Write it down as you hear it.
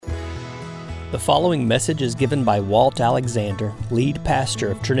The following message is given by Walt Alexander, lead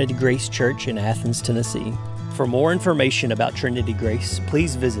pastor of Trinity Grace Church in Athens, Tennessee. For more information about Trinity Grace,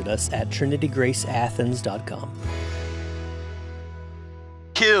 please visit us at trinitygraceathens.com.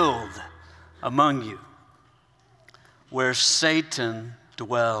 Killed among you, where Satan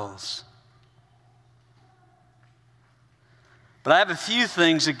dwells. But I have a few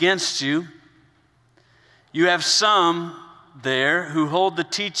things against you. You have some there who hold the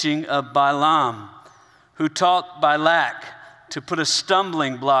teaching of Balaam, who taught Balak to put a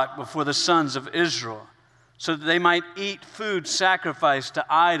stumbling block before the sons of Israel, so that they might eat food sacrificed to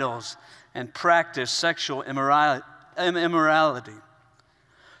idols and practice sexual immorality.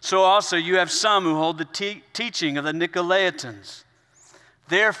 So also you have some who hold the teaching of the Nicolaitans.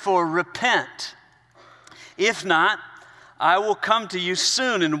 Therefore repent. If not, I will come to you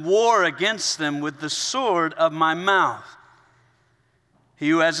soon and war against them with the sword of my mouth. He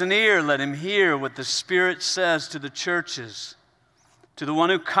who has an ear, let him hear what the Spirit says to the churches. To the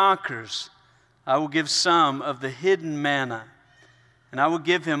one who conquers, I will give some of the hidden manna, and I will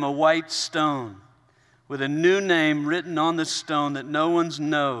give him a white stone with a new name written on the stone that no one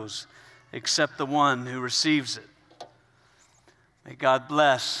knows except the one who receives it. May God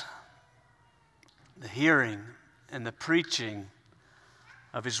bless the hearing and the preaching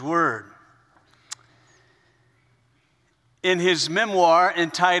of His Word. In his memoir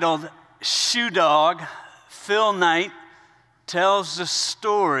entitled Shoe Dog, Phil Knight tells the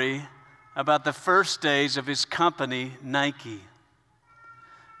story about the first days of his company, Nike.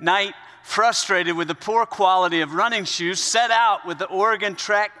 Knight, frustrated with the poor quality of running shoes, set out with the Oregon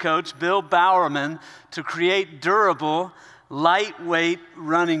track coach, Bill Bowerman, to create durable, lightweight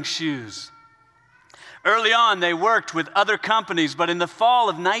running shoes. Early on, they worked with other companies, but in the fall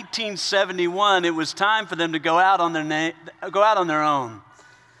of 1971, it was time for them to go out on their own.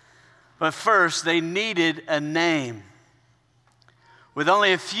 But first, they needed a name. With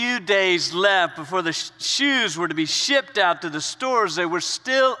only a few days left before the shoes were to be shipped out to the stores, they were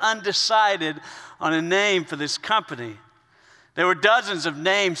still undecided on a name for this company. There were dozens of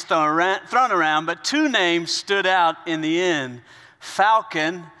names thrown around, but two names stood out in the end: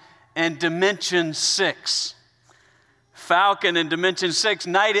 Falcon and Dimension 6. Falcon and Dimension 6.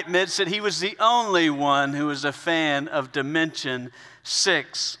 Knight admits that he was the only one who was a fan of Dimension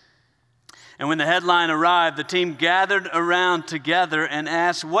 6. And when the headline arrived, the team gathered around together and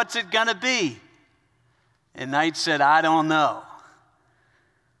asked, "What's it gonna be?" And Knight said, "I don't know."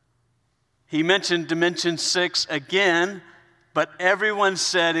 He mentioned Dimension 6 again, but everyone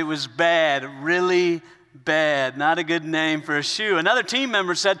said it was bad, really bad, not a good name for a shoe. Another team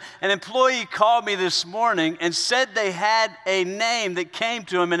member said, "An employee called me this morning and said they had a name that came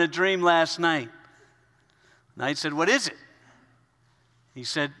to him in a dream last night." Knight said, "What is it?" He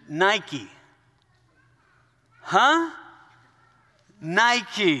said, "Nike." Huh?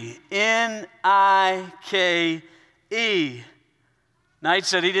 Nike, N-I-K-E. Knight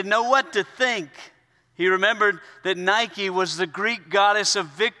said he didn't know what to think. He remembered that Nike was the Greek goddess of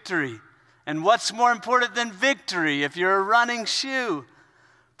victory. And what's more important than victory if you're a running shoe?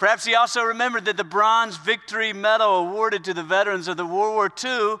 Perhaps he also remembered that the bronze victory medal awarded to the veterans of the World War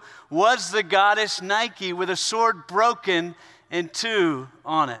II was the goddess Nike with a sword broken in two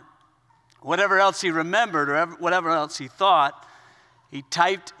on it. Whatever else he remembered or whatever else he thought, he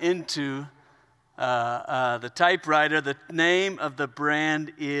typed into the typewriter, the name of the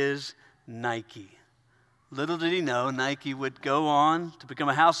brand is Nike. Little did he know, Nike would go on to become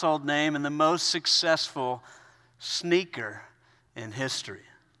a household name and the most successful sneaker in history.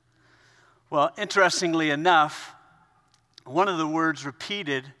 Well, interestingly enough, one of the words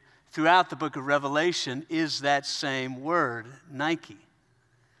repeated throughout the book of Revelation is that same word, Nike.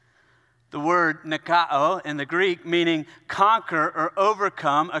 The word nikao in the Greek, meaning conquer or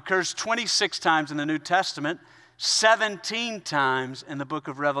overcome, occurs 26 times in the New Testament, 17 times in the book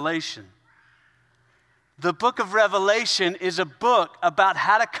of Revelation. The book of Revelation is a book about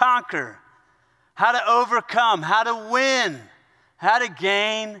how to conquer, how to overcome, how to win, how to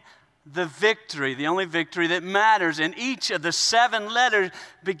gain the victory, the only victory that matters. And each of the 7 letters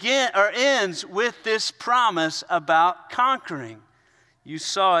ends with this promise about conquering. You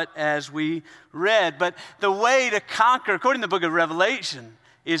saw it as we read. But the way to conquer, according to the book of Revelation,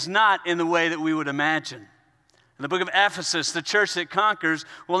 is not in the way that we would imagine. In the book of Ephesus, the church that conquers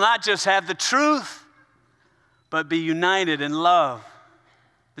will not just have the truth, but be united in love.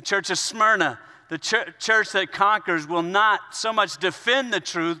 The church of Smyrna, the church that conquers, will not so much defend the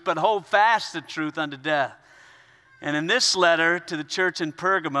truth, but hold fast the truth unto death. And in this letter to the church in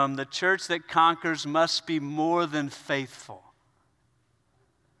Pergamum, the church that conquers must be more than faithful.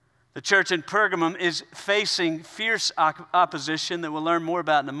 The church in Pergamum is facing fierce opposition that we'll learn more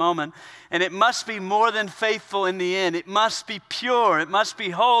about in a moment. And it must be more than faithful in the end. It must be pure. It must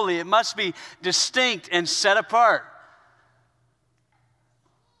be holy. It must be distinct and set apart.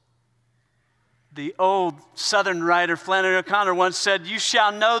 The old Southern writer Flannery O'Connor once said, "You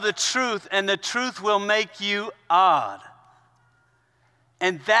shall know the truth, and the truth will make you odd."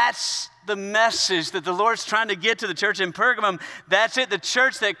 And that's the message that the Lord's trying to get to the church in Pergamum. That's it. The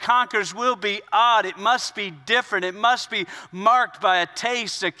church that conquers will be odd. It must be different. It must be marked by a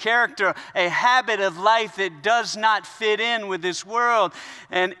taste, a character, a habit of life that does not fit in with this world.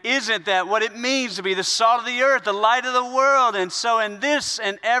 And isn't that what it means to be the salt of the earth, the light of the world? And so in this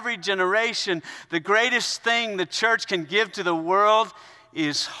and every generation, the greatest thing the church can give to the world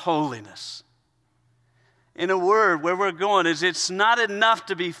is holiness. In a word, where we're going is it's not enough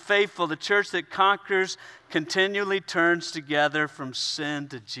to be faithful. The church that conquers continually turns together from sin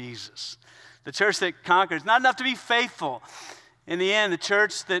to Jesus. The church that conquers, not enough to be faithful. In the end, the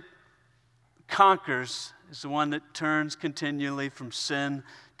church that conquers is the one that turns continually from sin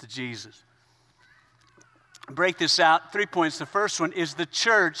to Jesus. Break this out, 3 points. The first one is the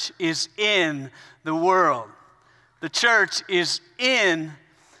church is in the world. The church is in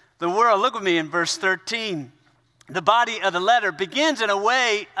the world. Look with me in verse 13. The body of the letter begins in a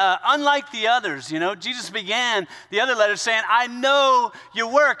way unlike the others. You know, Jesus began the other letter saying, "I know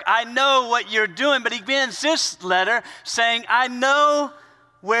your work. I know what you're doing." But he begins this letter saying, "I know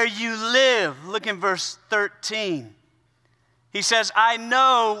where you live." Look in verse 13. He says, "I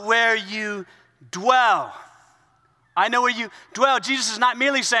know where you dwell." I know where you dwell. Jesus is not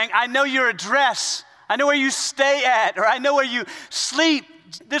merely saying, "I know your address. I know where you stay at," or "I know where you sleep."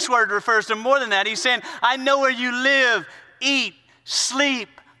 This word refers to more than that. He's saying, "I know where you live, eat,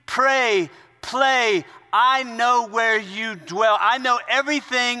 sleep, pray, play. I know where you dwell. I know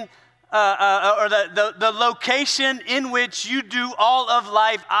everything, or the location in which you do all of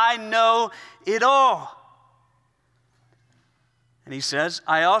life. I know it all." And he says,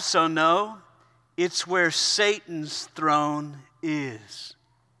 "I also know it's where Satan's throne is."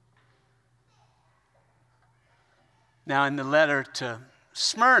 Now, in the letter to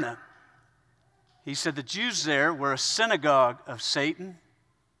Smyrna, he said the Jews there were a synagogue of Satan.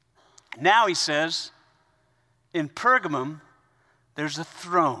 Now he says, in Pergamum, there's a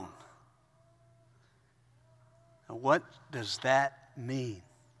throne. Now, what does that mean?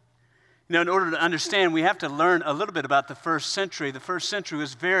 You know, in order to understand, we have to learn a little bit about the first century. The first century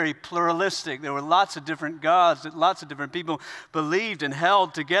was very pluralistic. There were lots of different gods that lots of different people believed and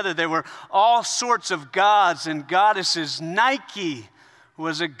held together. There were all sorts of gods and goddesses. Nike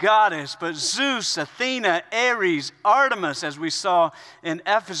was a goddess, but Zeus, Athena, Ares, Artemis, as we saw in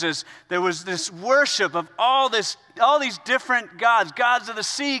Ephesus, there was this worship of all these different gods, gods of the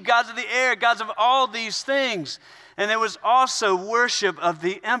sea, gods of the air, gods of all these things. And there was also worship of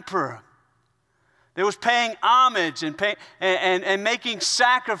the emperor. There was paying homage and making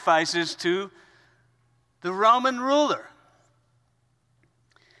sacrifices to the Roman ruler.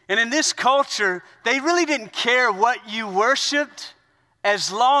 And in this culture, they really didn't care what you worshiped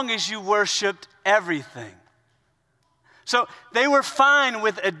as long as you worshiped everything. So they were fine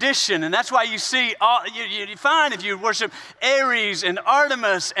with addition, and that's why you see, you're fine if you worship Ares and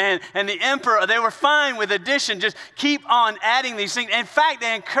Artemis and the emperor. They were fine with addition. Just keep on adding these things. In fact,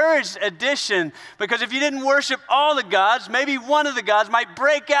 they encouraged addition, because if you didn't worship all the gods, maybe one of the gods might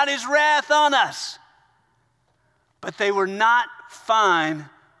break out his wrath on us. But they were not fine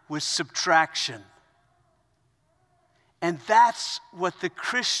with subtraction. And that's what the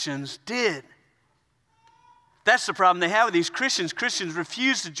Christians did. That's the problem they have with these Christians. Christians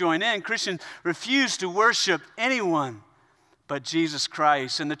refuse to join in. Christians refuse to worship anyone but Jesus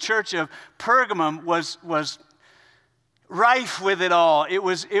Christ. And the church of Pergamum was rife with it all. It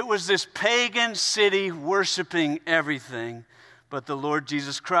was this pagan city worshiping everything but the Lord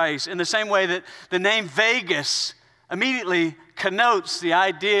Jesus Christ. In the same way that the name Vegas immediately connotes the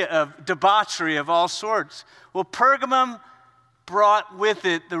idea of debauchery of all sorts. Well, Pergamum brought with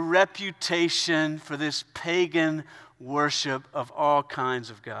it the reputation for this pagan worship of all kinds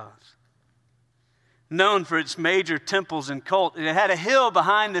of gods. Known for its major temples and cult, it had a hill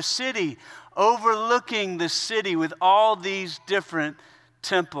behind the city, overlooking the city with all these different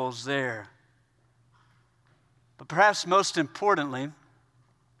temples there. But perhaps most importantly,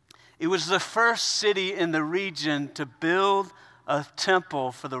 it was the first city in the region to build a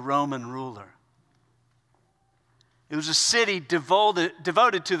temple for the Roman ruler. It was a city devoted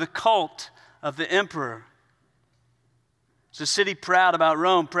to the cult of the emperor. It's a city proud about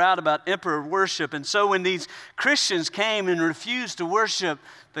Rome, proud about emperor worship. And so when these Christians came and refused to worship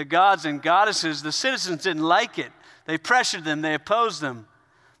the gods and goddesses, the citizens didn't like it. They pressured them, they opposed them.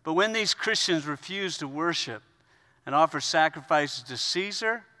 But when these Christians refused to worship and offer sacrifices to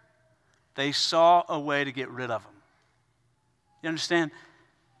Caesar, they saw a way to get rid of them. You understand?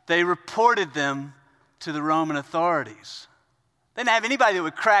 They reported them to the Roman authorities. They didn't have anybody that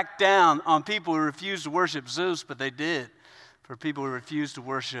would crack down on people who refused to worship Zeus, but they did for people who refused to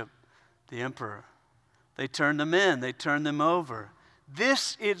worship the emperor. They turned them in. They turned them over.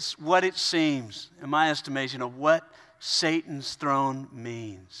 This is what it seems, in my estimation, of what Satan's throne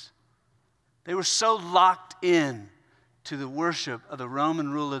means. They were so locked in to the worship of the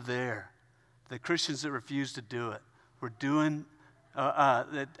Roman ruler there. The Christians that refused to do it were doing,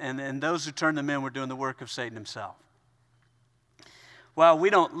 and those who turned them in were doing the work of Satan himself. While we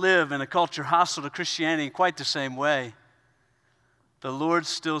don't live in a culture hostile to Christianity in quite the same way, the Lord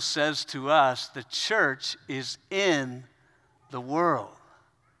still says to us, the church is in the world.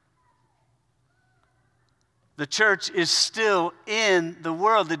 The church is still in the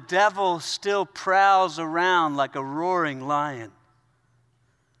world. The devil still prowls around like a roaring lion.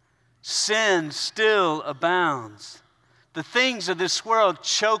 Sin still abounds. The things of this world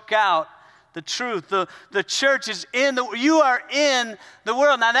choke out the truth. The church is you are in the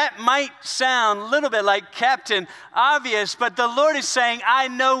world. Now that might sound a little bit like Captain Obvious, but the Lord is saying, I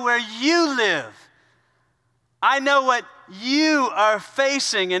know where you live. I know what you are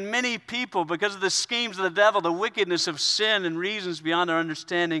facing, and many people, because of the schemes of the devil, the wickedness of sin and reasons beyond our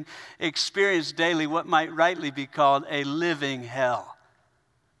understanding, experience daily what might rightly be called a living hell.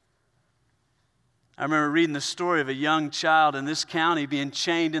 I remember reading the story of a young child in this county being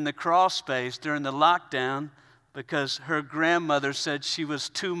chained in the crawl space during the lockdown because her grandmother said she was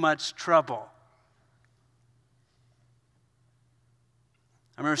too much trouble.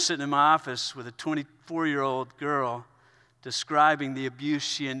 I remember sitting in my office with a 24-year-old girl describing the abuse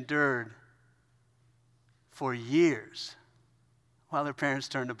she endured for years while her parents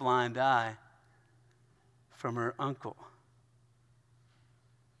turned a blind eye from her uncle.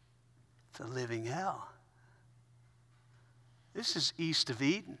 It's a living hell. This is east of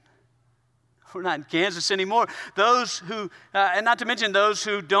Eden. We're not in Kansas anymore. Those who, and not to mention those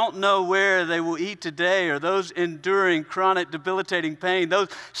who don't know where they will eat today, or those enduring chronic debilitating pain, those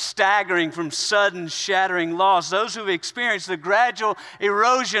staggering from sudden shattering loss, those who have experienced the gradual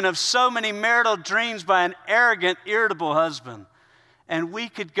erosion of so many marital dreams by an arrogant, irritable husband. And we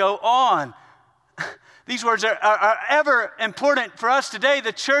could go on. These words are ever important for us today.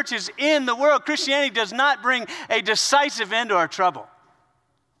 The church is in the world. Christianity does not bring a decisive end to our trouble.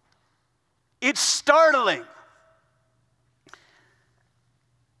 It's startling.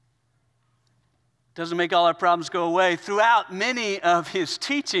 Doesn't make all our problems go away. Throughout many of his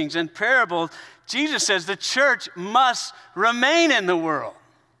teachings and parables, Jesus says the church must remain in the world.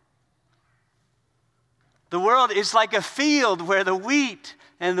 The world is like a field where the wheat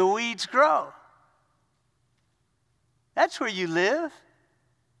and the weeds grow. That's where you live.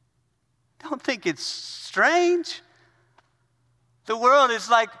 Don't think it's strange. The world is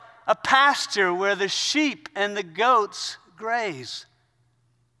like a pasture where the sheep and the goats graze.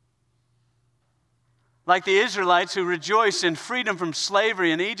 Like the Israelites who rejoice in freedom from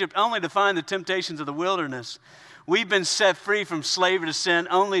slavery in Egypt only to find the temptations of the wilderness. We've been set free from slavery to sin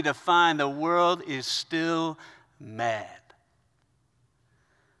only to find the world is still mad.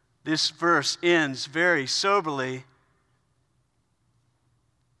 This verse ends very soberly.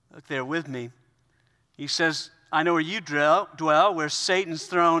 Look there with me. He says, I know where you dwell, where Satan's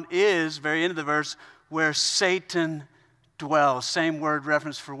throne is, very end of the verse, where Satan dwells. Same word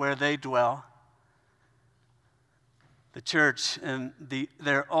reference for where they dwell. The church and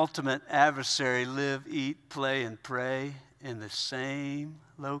their ultimate adversary live, eat, play, and pray in the same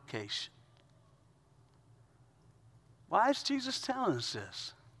location. Why is Jesus telling us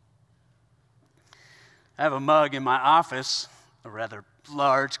this? I have a mug in my office, a rather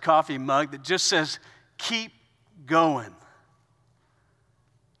large coffee mug that just says, keep going.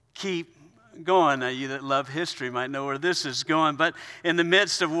 Keep going. Now, you that love history might know where this is going, but in the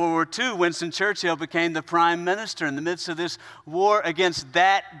midst of World War II, Winston Churchill became the prime minister. In the midst of this war against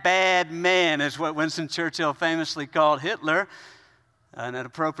that bad man, is what Winston Churchill famously called Hitler, an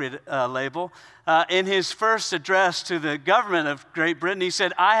appropriate label. In his first address to the government of Great Britain, he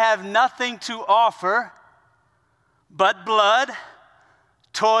said, I have nothing to offer but blood,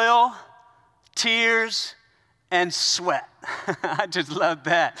 toil, tears, and sweat. I just love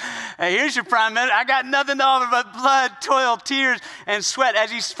that. Hey, here's your prime minister. I got nothing to offer but blood, toil, tears, and sweat.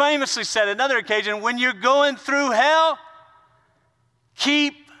 As he famously said on another occasion, when you're going through hell,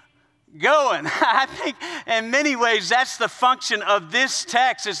 keep going. I think in many ways that's the function of this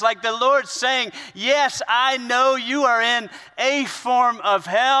text. It's like the Lord saying, yes, I know you are in a form of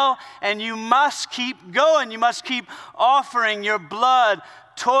hell, and you must keep going. You must keep offering your blood,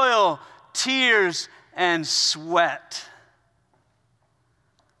 toil, tears, and sweat.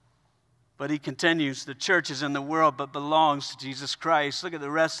 But he continues, the church is in the world but belongs to Jesus Christ. Look at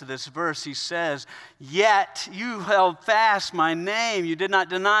the rest of this verse. He says, yet you held fast my name. You did not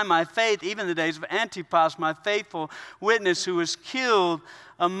deny my faith, even in the days of Antipas, my faithful witness, who was killed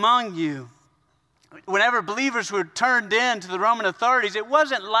among you. Whenever believers were turned in to the Roman authorities, it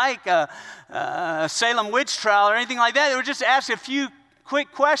wasn't like a Salem witch trial or anything like that. They were just asked a few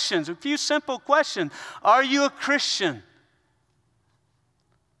quick questions, a few simple questions. Are you a Christian?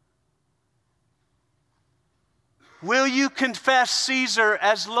 Will you confess Caesar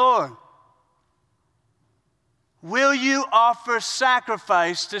as Lord? Will you offer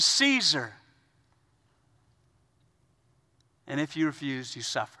sacrifice to Caesar? And if you refuse, you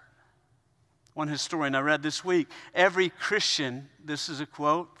suffer. One historian I read this week, every Christian, this is a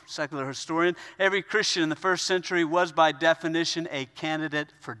quote, secular historian, every Christian in the first century was by definition a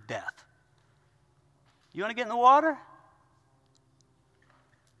candidate for death. You want to get in the water?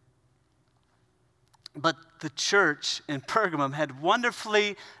 But the church in Pergamum had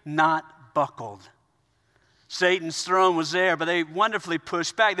wonderfully not buckled. Satan's throne was there, but they wonderfully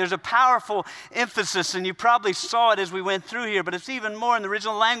pushed back. There's a powerful emphasis, and you probably saw it as we went through here, but it's even more in the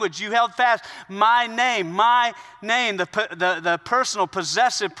original language. You held fast my name. My name, the personal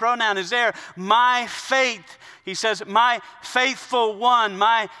possessive pronoun is there. My faith. He says, my faithful one,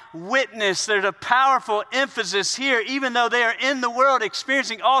 my witness. There's a powerful emphasis here, even though they are in the world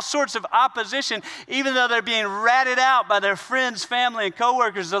experiencing all sorts of opposition, even though they're being ratted out by their friends, family, and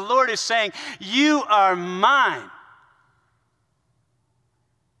coworkers. The Lord is saying, you are mine.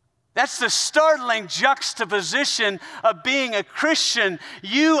 That's the startling juxtaposition of being a Christian.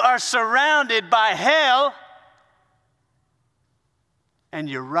 You are surrounded by hell, and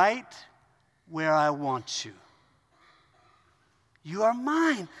you're right where I want you. You are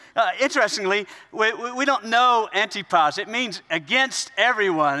mine. Interestingly, we don't know Antipas. It means against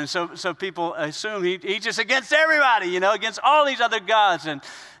everyone. And so people assume he's just against everybody, against all these other gods.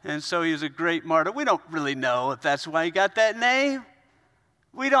 And so he was a great martyr. We don't really know if that's why he got that name.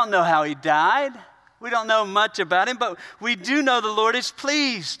 We don't know how he died. We don't know much about him, but we do know the Lord is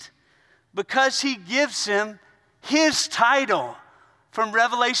pleased because he gives him his title. From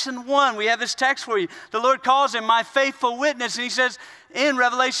Revelation 1, we have this text for you. The Lord calls him my faithful witness, and he says in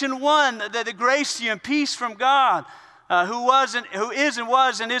Revelation 1 that the grace to you and peace from God, who is and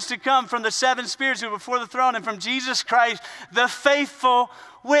was and is to come, from the seven spirits who are before the throne, and from Jesus Christ, the faithful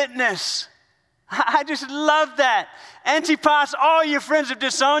witness. I just love that. Antipas, all your friends have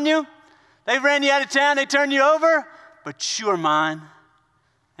disowned you. They ran you out of town. They turned you over. But you are mine,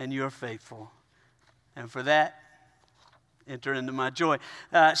 and you are faithful. And for that, enter into my joy.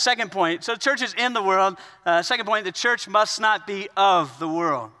 Second point, so the church is in the world. Second point, the church must not be of the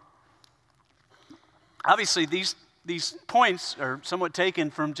world. Obviously, these points are somewhat taken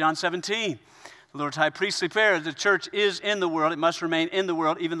from John 17. The Lord's high priestly prayer, the church is in the world. It must remain in the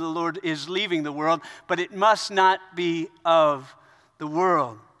world, even though the Lord is leaving the world. But it must not be of the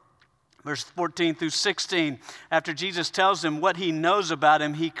world. Verse 14 through 16, after Jesus tells them what he knows about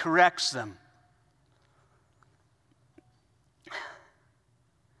him, he corrects them.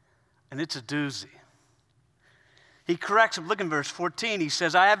 And it's a doozy. He corrects him. Look in verse 14. He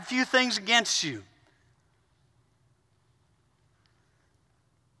says, I have a few things against you.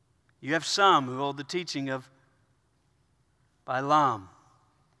 You have some who hold the teaching of Balaam,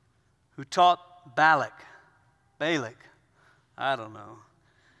 who taught Balak, I don't know,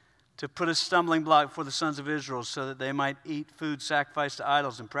 to put a stumbling block for the sons of Israel so that they might eat food sacrificed to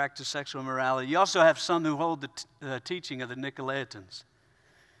idols and practice sexual immorality. You also have some who hold the teaching of the Nicolaitans.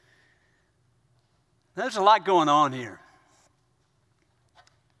 There's a lot going on here.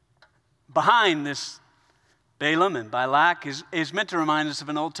 Behind this Balaam and Balak is meant to remind us of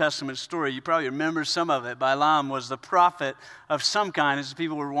an Old Testament story. You probably remember some of it. Balaam was the prophet of some kind as the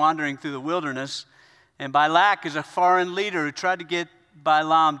people were wandering through the wilderness. And Balak is a foreign leader who tried to get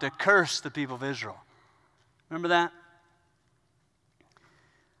Balaam to curse the people of Israel. Remember that?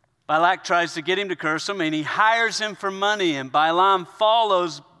 Balak tries to get him to curse him, and he hires him for money, and Balaam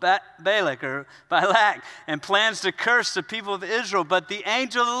follows Balak and plans to curse the people of Israel, but the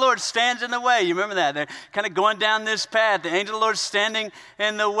angel of the Lord stands in the way. You remember that? They're kind of going down this path. The angel of the Lord standing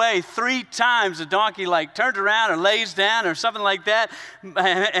in the way. 3 times the donkey turns around or lays down or something like that,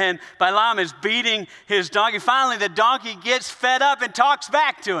 and Balaam is beating his donkey. Finally, the donkey gets fed up and talks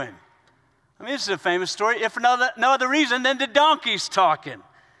back to him. I mean, this is a famous story, if for no other reason than the donkey's talking.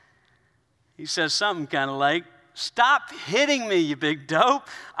 He says something kind of like, "Stop hitting me, you big dope.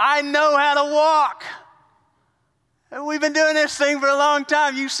 I know how to walk. We've been doing this thing for a long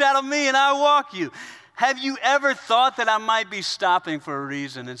time. You saddle me and I walk you." Have you ever thought that I might be stopping for a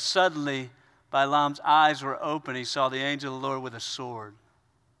reason? And suddenly, Balaam's eyes were open. He saw the angel of the Lord with a sword.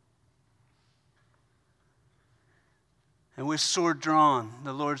 And with sword drawn,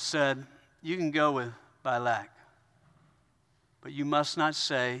 the Lord said, "You can go with Balak, but you must not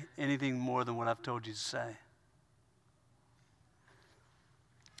say anything more than what I've told you to say."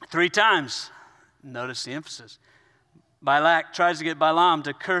 3 times, notice the emphasis. Balak tries to get Balaam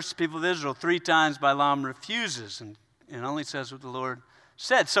to curse the people of Israel. 3 times Balaam refuses and only says what the Lord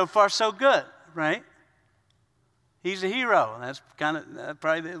said. So far, so good, right? He's a hero. And that's kind of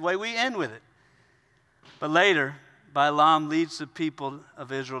probably the way we end with it. But later, Balaam leads the people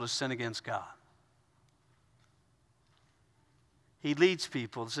of Israel to sin against God. He leads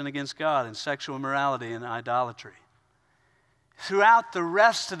people to sin against God in sexual immorality and idolatry. Throughout the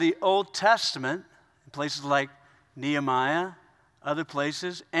rest of the Old Testament, in places like Nehemiah, other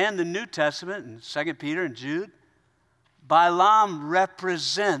places, and the New Testament, in 2 Peter and Jude, Balaam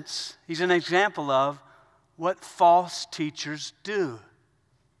represents, he's an example of what false teachers do.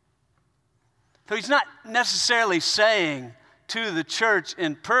 So he's not necessarily saying to the church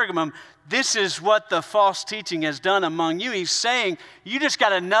in Pergamum, this is what the false teaching has done among you. He's saying, you just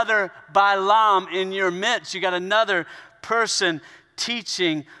got another Balaam in your midst. You got another person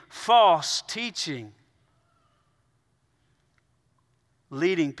teaching false teaching,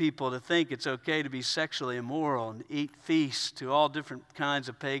 leading people to think it's okay to be sexually immoral and eat feasts to all different kinds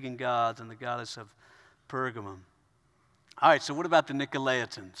of pagan gods and the goddess of Pergamum. All right, so what about the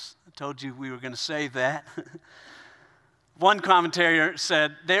Nicolaitans? I told you we were going to save that. One commentator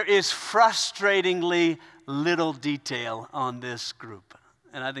said, there is frustratingly little detail on this group.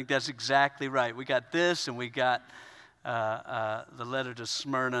 And I think that's exactly right. We got this, and we got the letter to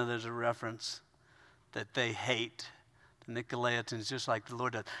Smyrna. There's a reference that they hate the Nicolaitans just like the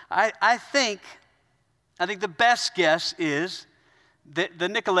Lord does. I think the best guess is that the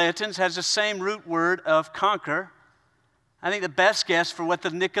Nicolaitans has the same root word of conquer. I think the best guess for what the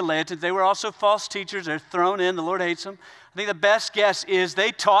Nicolaitans, they were also false teachers. They're thrown in. The Lord hates them. I think the best guess is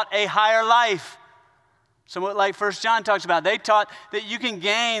they taught a higher life. Somewhat like 1 John talks about. They taught that you can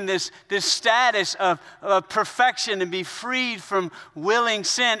gain this status of perfection and be freed from willing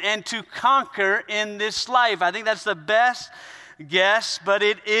sin and to conquer in this life. I think that's the best guess, but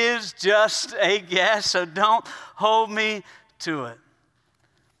it is just a guess, so don't hold me to it.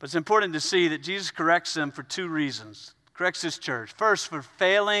 But it's important to see that Jesus corrects them for 2 reasons. Corrects his church. First, for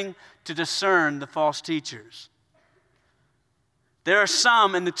failing to discern the false teachers. There are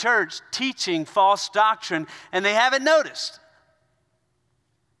some in the church teaching false doctrine, and they haven't noticed.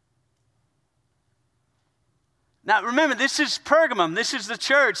 Now, remember, this is Pergamum. This is the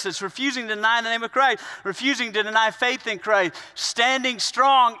church that's refusing to deny the name of Christ, refusing to deny faith in Christ, standing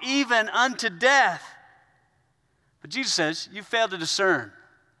strong even unto death. But Jesus says, you failed to discern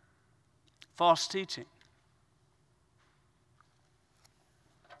false teaching.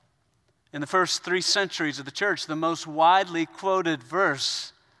 In the first 3 centuries of the church, the most widely quoted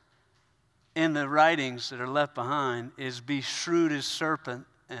verse in the writings that are left behind is, be shrewd as serpent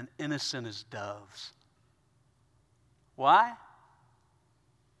and innocent as doves. Why?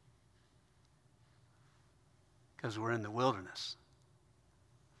 Because we're in the wilderness.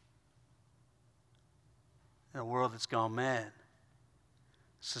 In a world that's gone mad.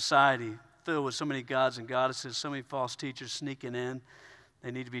 Society filled with so many gods and goddesses, so many false teachers sneaking in. They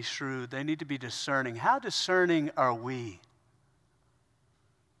need to be shrewd. They need to be discerning. How discerning are we?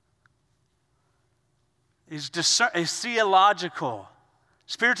 Is theological,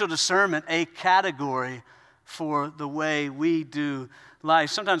 spiritual discernment a category for the way we do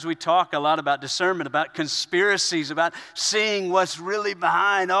life? Sometimes we talk a lot about discernment, about conspiracies, about seeing what's really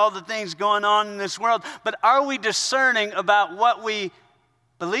behind all the things going on in this world. But are we discerning about what we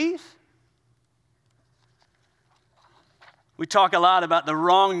believe? We talk a lot about the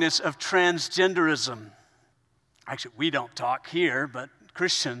wrongness of transgenderism. Actually, we don't talk here, but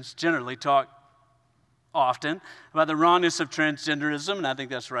Christians generally talk often about the wrongness of transgenderism, and I think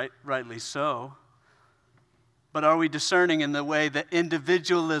that's rightly so. But are we discerning in the way that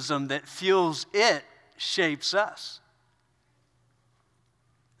individualism that fuels it shapes us?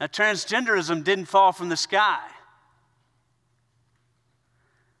 Now, transgenderism didn't fall from the sky.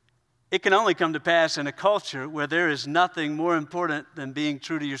 It can only come to pass in a culture where there is nothing more important than being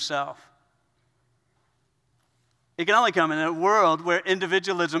true to yourself. It can only come in a world where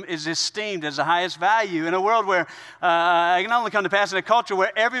individualism is esteemed as the highest value, in a world where it can only come to pass in a culture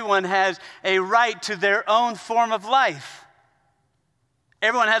where everyone has a right to their own form of life.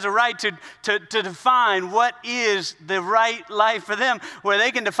 Everyone has a right to define what is the right life for them, where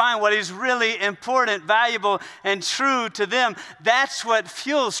they can define what is really important, valuable, and true to them. That's what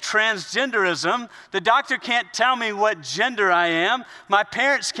fuels transgenderism. The doctor can't tell me what gender I am. My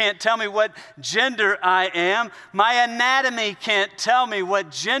parents can't tell me what gender I am. My anatomy can't tell me what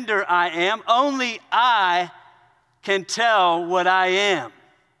gender I am. Only I can tell what I am.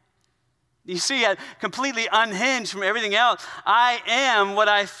 You see, completely unhinged from everything else. I am what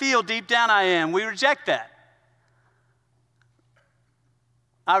I feel deep down I am. We reject that.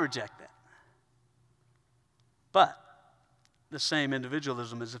 I reject that. But the same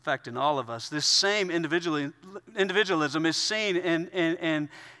individualism is affecting all of us. This same individualism is seen in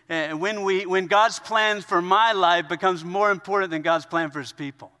when God's plan for my life becomes more important than God's plan for his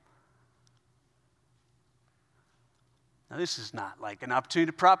people. Now, this is not like an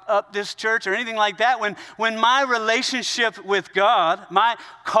opportunity to prop up this church or anything like that. When my relationship with God, my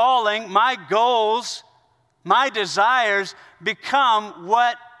calling, my goals, my desires become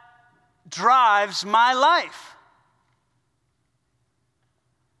what drives my life.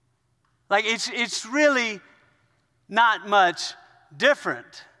 Like, it's really not much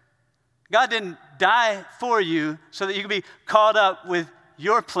different. God didn't die for you so that you can be caught up with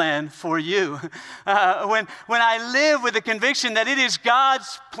your plan for you. When I live with the conviction that it is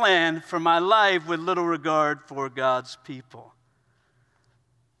God's plan for my life with little regard for God's people.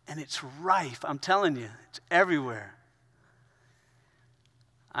 And it's rife, I'm telling you, it's everywhere.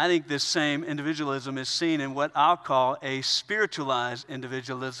 I think this same individualism is seen in what I'll call a spiritualized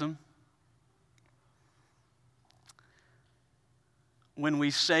individualism. When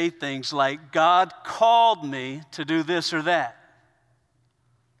we say things like, God called me to do this or that.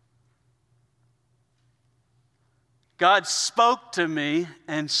 God spoke to me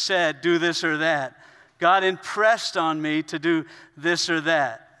and said, do this or that. God impressed on me to do this or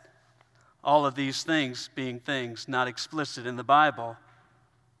that. All of these things being things not explicit in the Bible,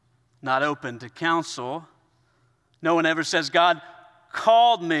 not open to counsel. No one ever says, God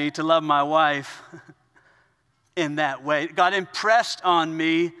called me to love my wife in that way. God impressed on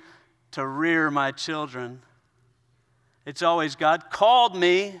me to rear my children. It's always, God called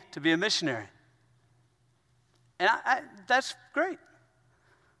me to be a missionary. And that's great.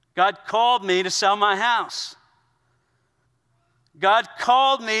 God called me to sell my house. God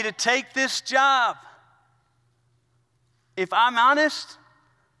called me to take this job. If I'm honest,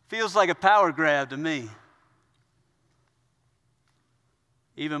 feels like a power grab to me.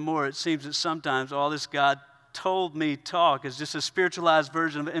 Even more, it seems that sometimes all this God told me talk is just a spiritualized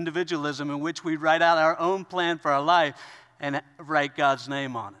version of individualism in which we write out our own plan for our life and write God's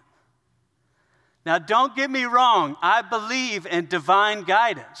name on it. Now, don't get me wrong. I believe in divine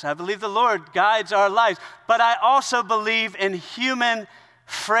guidance. I believe the Lord guides our lives. But I also believe in human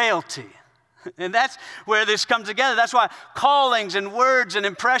frailty. And that's where this comes together. That's why callings and words and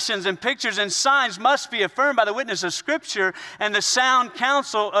impressions and pictures and signs must be affirmed by the witness of Scripture and the sound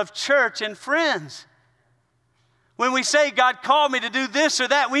counsel of church and friends. When we say, God called me to do this or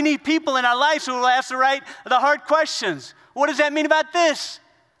that, we need people in our lives who will ask the hard questions. What does that mean about this?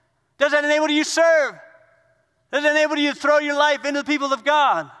 Does that enable you to serve? Does it enable you to throw your life into the people of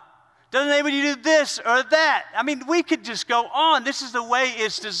God? Does it enable you to do this or that? I mean, we could just go on. This is the way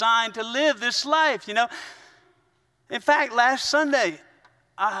it's designed to live this life, you know. In fact, last Sunday,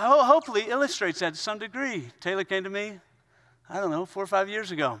 hopefully illustrates that to some degree. Taylor came to me, 4 or 5 years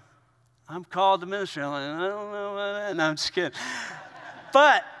ago. I'm called to ministry. I'm like, I don't know about that. No, I'm just kidding.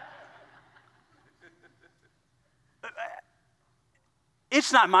 But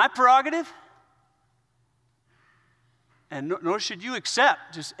it's not my prerogative, and nor should you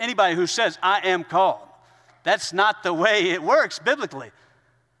accept just anybody who says, I am called. That's not the way it works biblically.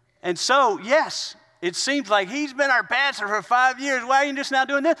 And so, yes, it seems like he's been our pastor for 5 years. Why are you just now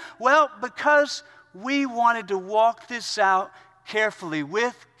doing this? Well, because we wanted to walk this out carefully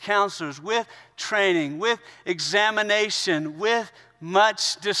with counselors, with training, with examination, with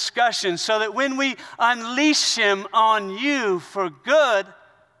much discussion, so that when we unleash him on you for good,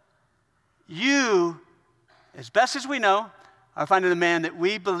 you as best as we know, are finding the man that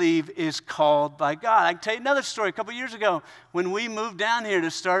we believe is called by God. I can tell you another story. A couple years ago, when we moved down here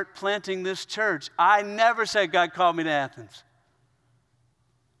to start planting this church, I never said God called me to Athens.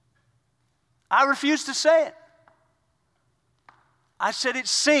 I refused to say it. I said it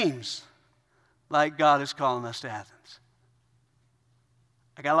seems like God is calling us to Athens.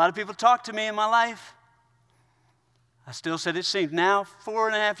 I got a lot of people talk to me in my life. I still said it seems. Now,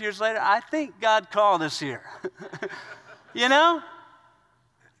 4.5 years later, I think God called us here. You know?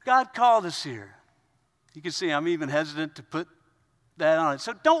 God called us here. You can see I'm even hesitant to put that on it.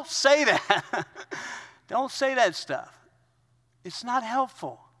 So don't say that. Don't say that stuff. It's not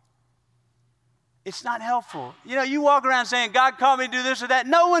helpful. It's not helpful. You know, you walk around saying, God called me to do this or that.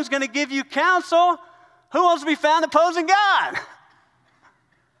 No one's going to give you counsel. Who wants to be found opposing God?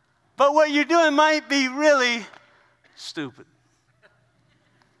 But what you're doing might be really stupid.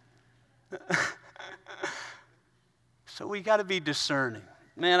 So we got to be discerning.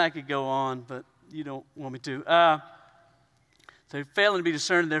 Man, I could go on, but you don't want me to. They're failing to be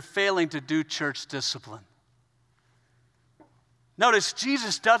discerning. They're failing to do church discipline. Notice,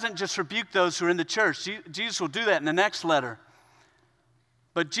 Jesus doesn't just rebuke those who are in the church. Jesus will do that in the next letter.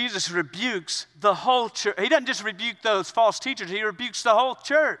 But Jesus rebukes the whole church. He doesn't just rebuke those false teachers. He rebukes the whole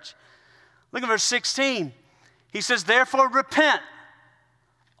church. Look at verse 16. He says, therefore repent,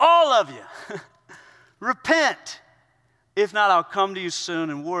 all of you. Repent. If not, I'll come to you soon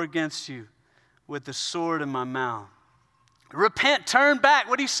and war against you with the sword in my mouth. Repent, turn back.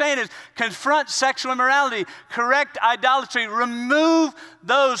 What he's saying is confront sexual immorality, correct idolatry, remove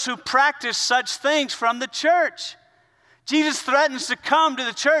those who practice such things from the church. Jesus threatens to come to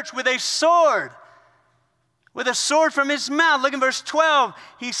the church with a sword from his mouth. Look in verse 12.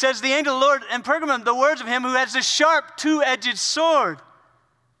 He says, the angel of the Lord in Pergamum, the words of him who has a sharp two-edged sword.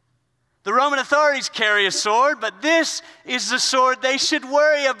 The Roman authorities carry a sword, but this is the sword they should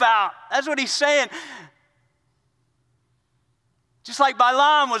worry about. That's what he's saying. Just like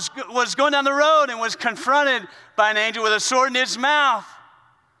Balaam was going down the road and was confronted by an angel with a sword in his mouth,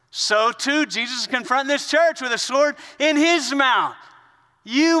 so too Jesus is confronting this church with a sword in his mouth.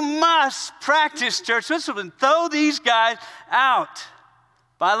 You must practice church discipline. Throw these guys out.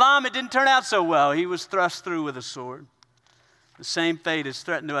 Balaam, it didn't turn out so well. He was thrust through with a sword. The same fate is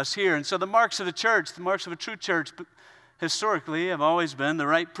threatened to us here. And so the marks of the church, the marks of a true church, historically have always been the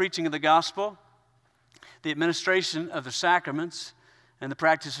right preaching of the gospel, the administration of the sacraments, and the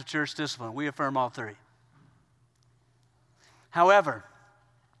practice of church discipline. We affirm all three. However,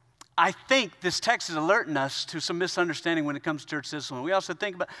 I think this text is alerting us to some misunderstanding when it comes to church discipline. We often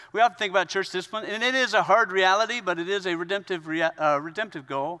think about church discipline, and it is a hard reality, but it is a redemptive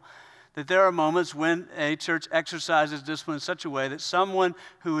goal, that there are moments when a church exercises discipline in such a way that someone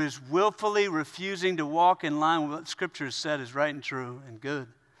who is willfully refusing to walk in line with what Scripture has said is right and true and good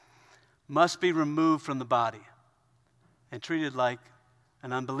must be removed from the body and treated like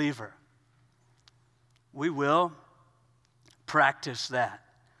an unbeliever. We will practice that.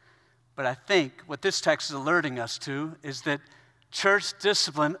 But I think what this text is alerting us to is that church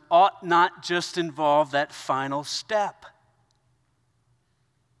discipline ought not just involve that final step.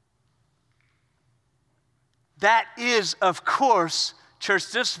 That is, of course,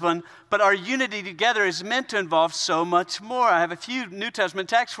 church discipline, but our unity together is meant to involve so much more. I have a few New Testament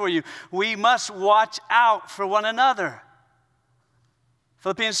texts for you. We must watch out for one another.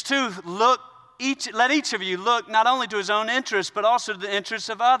 Philippians 2, let each of you look not only to his own interests, but also to the interests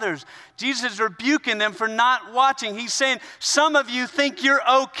of others. Jesus is rebuking them for not watching. He's saying, some of you think you're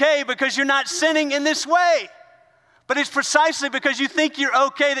okay because you're not sinning in this way. But it's precisely because you think you're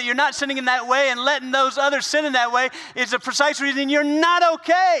okay that you're not sinning in that way and letting those others sin in that way is the precise reason you're not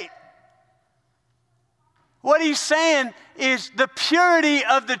okay. What he's saying is the purity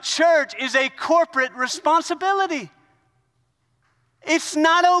of the church is a corporate responsibility. It's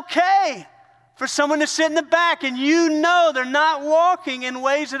not okay for someone to sit in the back and you know they're not walking in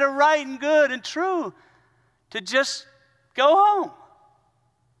ways that are right and good and true to just go home.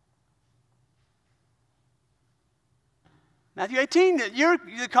 Matthew 18,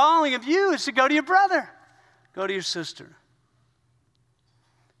 the calling of you is to go to your brother, go to your sister.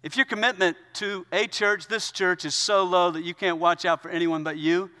 If your commitment to a church, this church, is so low that you can't watch out for anyone but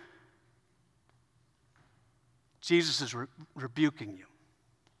you, Jesus is rebuking you.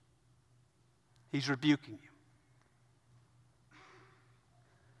 He's rebuking you.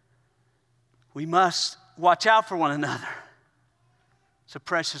 We must watch out for one another. It's a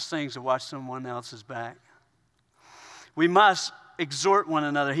precious thing to watch someone else's back. We must exhort one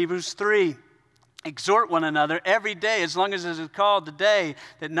another. Hebrews 3, Exhort one another every day, as long as it is called today,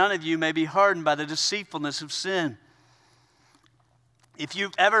 that none of you may be hardened by the deceitfulness of sin. If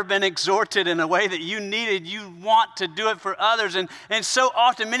you've ever been exhorted in a way that you needed, you want to do it for others. And so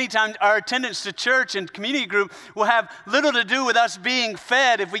often, many times, our attendance to church and community group will have little to do with us being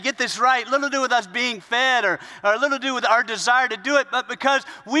fed. If we get this right, little to do with us being fed or little to do with our desire to do it, but because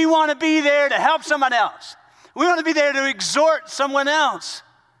we want to be there to help someone else. We want to be there to exhort someone else.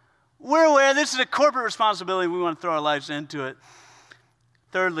 We're aware this is a corporate responsibility. We want to throw our lives into it.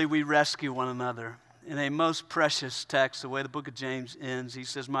 Thirdly, we rescue one another. In a most precious text, the way the book of James ends, he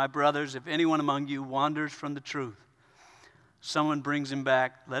says, "My brothers, if anyone among you wanders from the truth, someone brings him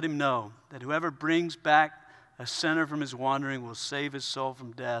back, let him know that whoever brings back a sinner from his wandering will save his soul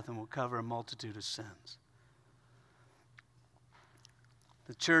from death and will cover a multitude of sins."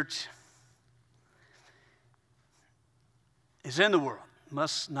 The church is in the world,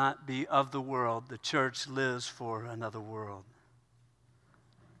 must not be of the world. The church lives for another world.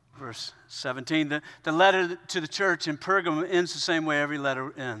 Verse 17, the letter to the church in Pergamum ends the same way every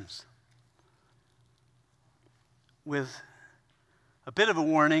letter ends, with a bit of a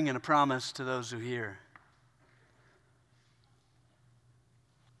warning and a promise to those who hear.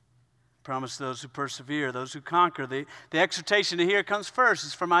 Promise to those who persevere, those who conquer. The exhortation to hear comes first.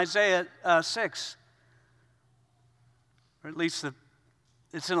 It's from Isaiah 6. Or at least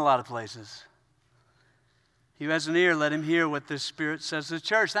it's in a lot of places. He who has an ear, let him hear what the Spirit says to the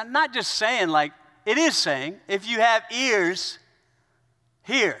church. Not just saying, like, it is saying, if you have ears,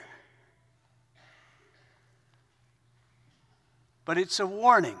 hear. But it's a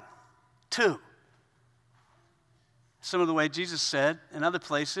warning, too. Some of the way Jesus said in other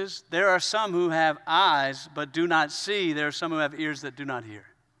places, there are some who have eyes but do not see. There are some who have ears that do not hear.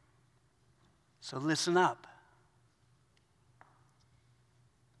 So listen up.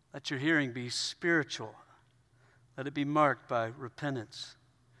 Let your hearing be spiritual. Let it be marked by repentance.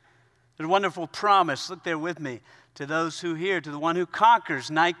 There's a wonderful promise, look there with me, to those who hear, to the one who conquers,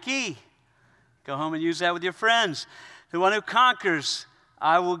 Nike. Go home and use that with your friends. The one who conquers,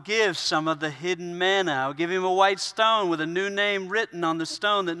 I will give some of the hidden manna. I will give him a white stone with a new name written on the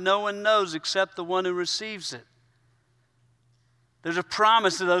stone that no one knows except the one who receives it. There's a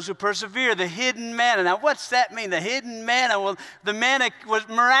promise to those who persevere, the hidden manna. Now, what's that mean, the hidden manna? Well, the manna was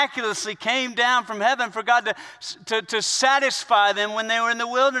miraculously came down from heaven for God to satisfy them when they were in the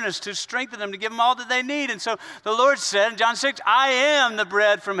wilderness, to strengthen them, to give them all that they need. And so the Lord said in John 6, I am the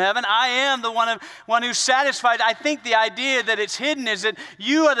bread from heaven. I am the one who satisfies. I think the idea that it's hidden is that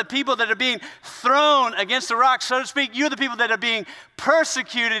you are the people that are being thrown against the rock, so to speak. You are the people that are being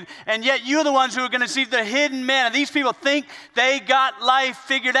persecuted, and yet you're the ones who are going to see the hidden manna. These people think they got life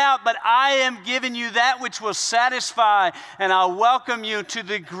figured out, but I am giving you that which will satisfy, and I'll welcome you to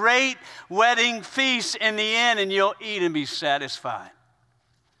the great wedding feast in the end, and you'll eat and be satisfied.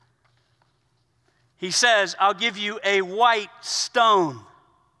 He says, I'll give you a white stone.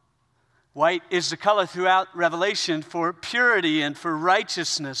 White is the color throughout Revelation for purity and for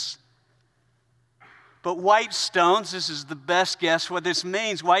righteousness. But white stones, this is the best guess what this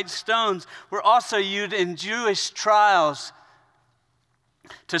means, white stones were also used in Jewish trials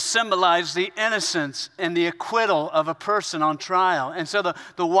to symbolize the innocence and the acquittal of a person on trial. And so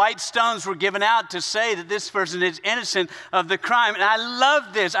the white stones were given out to say that this person is innocent of the crime. And I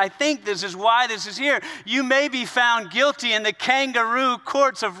love this. I think this is why this is here. You may be found guilty in the kangaroo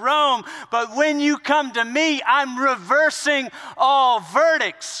courts of Rome, but when you come to me, I'm reversing all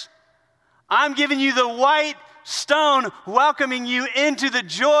verdicts. I'm giving you the white stone, welcoming you into the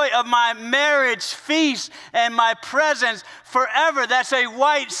joy of my marriage feast and my presence forever. That's a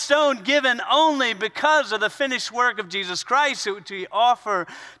white stone given only because of the finished work of Jesus Christ, which we offer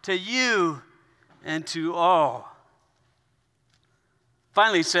to you and to all.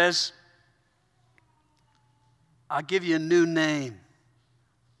 Finally, he says, I'll give you a new name.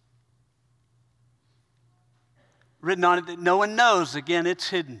 Written on it that no one knows. Again, it's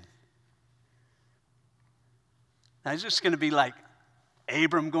hidden. Now, is this going to be like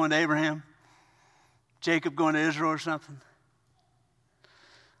Abram going to Abraham? Jacob going to Israel or something?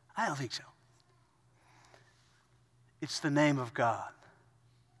 I don't think so. It's the name of God.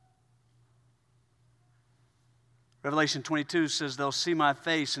 Revelation 22 says they'll see my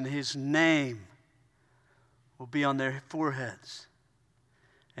face and his name will be on their foreheads.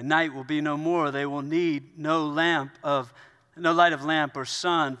 And night will be no more. They will need no light of lamp or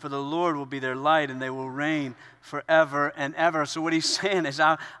sun, for the Lord will be their light, and they will reign forever and ever. So what he's saying is,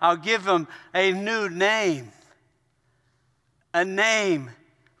 I'll give them a new name. A name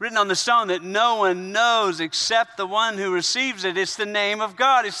written on the stone that no one knows except the one who receives it. It's the name of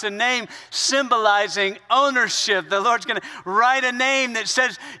God. It's the name symbolizing ownership. The Lord's going to write a name that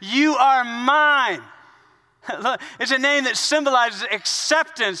says, you are mine. It's a name that symbolizes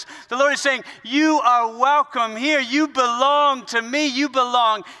acceptance. The Lord is saying, you are welcome here. You belong to me. You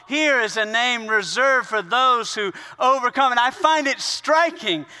belong here. Is a name reserved for those who overcome. And I find it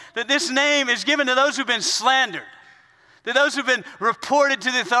striking that this name is given to those who've been slandered, to those who've been reported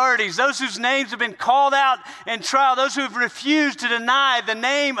to the authorities, those whose names have been called out in trial, those who have refused to deny the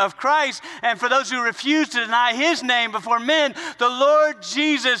name of Christ, and for those who refuse to deny his name before men, the Lord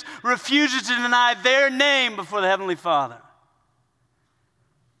Jesus refuses to deny their name before the Heavenly Father.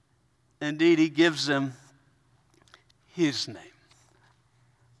 Indeed, he gives them his name.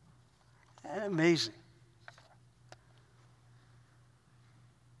 Amazing.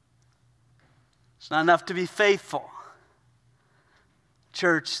 It's not enough to be faithful.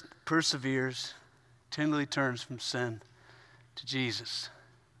 Church perseveres, tenderly turns from sin to Jesus.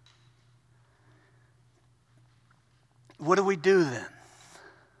 What do we do then?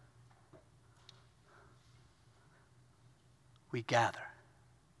 We gather.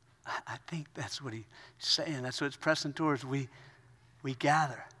 I think that's what he's saying. That's what it's pressing towards. We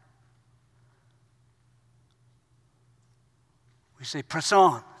gather. We say, press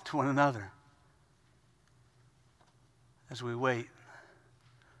on to one another as we wait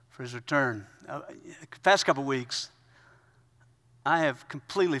for his return. The past couple weeks, I have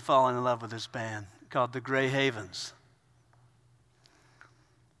completely fallen in love with this band called the Grey Havens.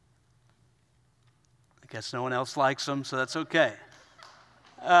 I guess no one else likes them, so that's okay.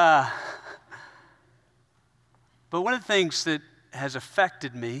 But one of the things that has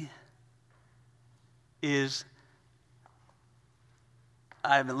affected me is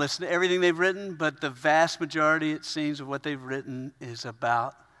I haven't listened to everything they've written, but the vast majority, it seems, of what they've written is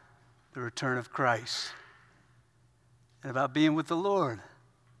about the return of Christ and about being with the Lord.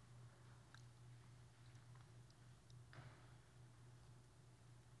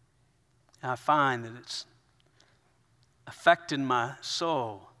 And I find that it's affected my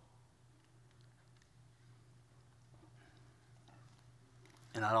soul.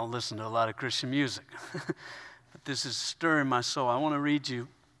 And I don't listen to a lot of Christian music, but this is stirring my soul. I want to read you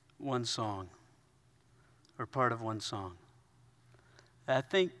one song, or part of one song, that I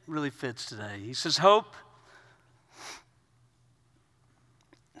think really fits today. He says, hope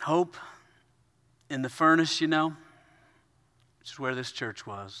in the furnace, which is where this church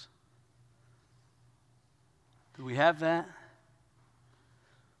was. Do we have that?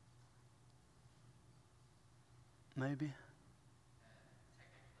 Maybe. It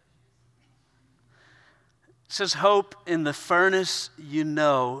says, hope in the furnace,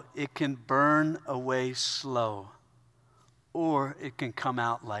 it can burn away slow, or it can come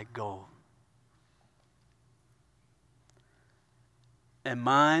out like gold. And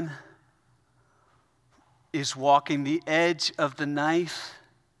mine is walking the edge of the knife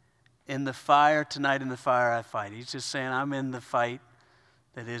in the fire. Tonight in the fire I fight. He's just saying, I'm in the fight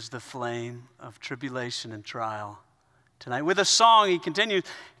that is the flame of tribulation and trial tonight. With a song, he continues,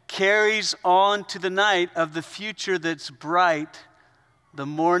 carries on to the night of the future that's bright. The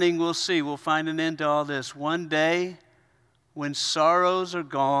morning we'll see. We'll find an end to all this. One day, when sorrows are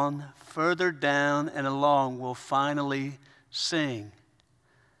gone, further down and along, we'll finally sing.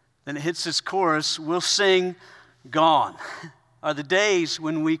 Then it hits this chorus, we'll sing, gone are the days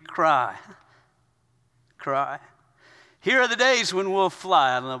when we cry. Cry. Here are the days when we'll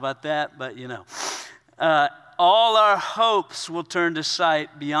fly. I don't know about that, but all our hopes will turn to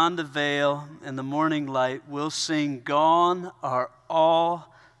sight beyond the veil and the morning light. We'll sing, gone are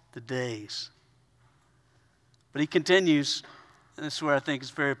all the days. But he continues, and this is where I think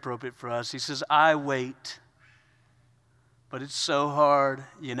it's very appropriate for us. He says, I wait, but it's so hard,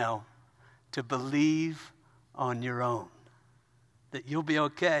 to believe on your own that you'll be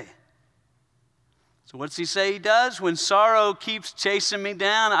okay. So what's he say he does? When sorrow keeps chasing me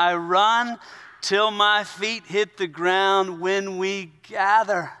down, I run till my feet hit the ground. When we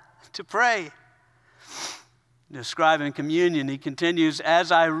gather to pray. Describing communion, he continues,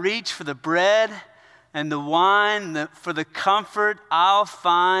 as I reach for the bread and the wine, for the comfort I'll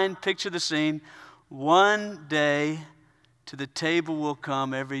find, picture the scene, one day to the table will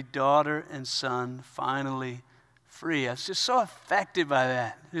come every daughter and son finally free. I was just so affected by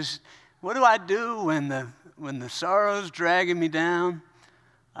that. What do I do when the sorrow's dragging me down?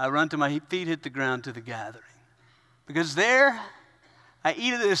 I run till my feet hit the ground to the gathering. Because there, I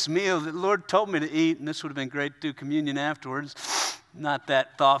eat of this meal that the Lord told me to eat, and this would have been great to do communion afterwards. Not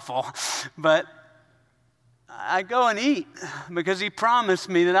that thoughtful. But I go and eat because he promised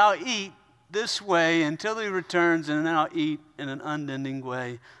me that I'll eat this way until he returns, and then I'll eat in an unending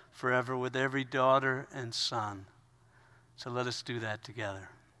way forever with every daughter and son. So let us do that together.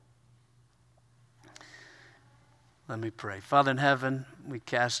 Let me pray. Father in heaven, we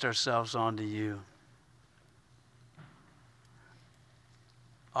cast ourselves onto you.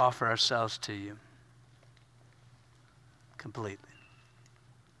 Offer ourselves to you completely.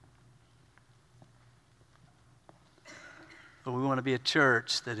 But we want to be a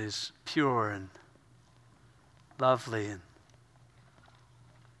church that is pure and lovely and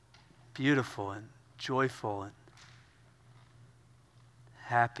beautiful and joyful and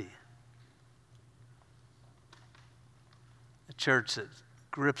happy. A church that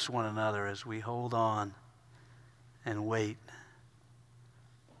grips one another as we hold on and wait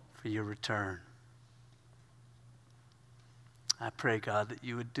for your return. I pray, God, that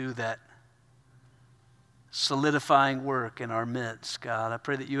you would do that solidifying work in our midst, God. I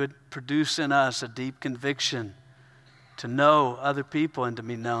pray that you would produce in us a deep conviction to know other people and to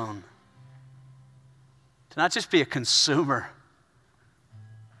be known. To not just be a consumer,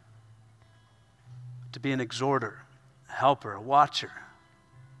 to be an exhorter, a helper, a watcher,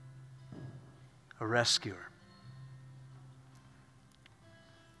 a rescuer.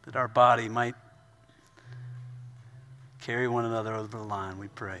 That our body might carry one another over the line, we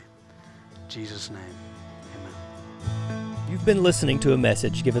pray. In Jesus' name. You've been listening to a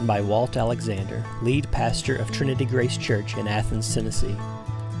message given by Walt Alexander, lead pastor of Trinity Grace Church in Athens, Tennessee.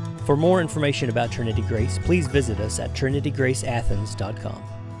 For more information about Trinity Grace, please visit us at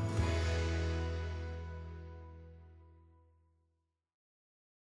trinitygraceathens.com.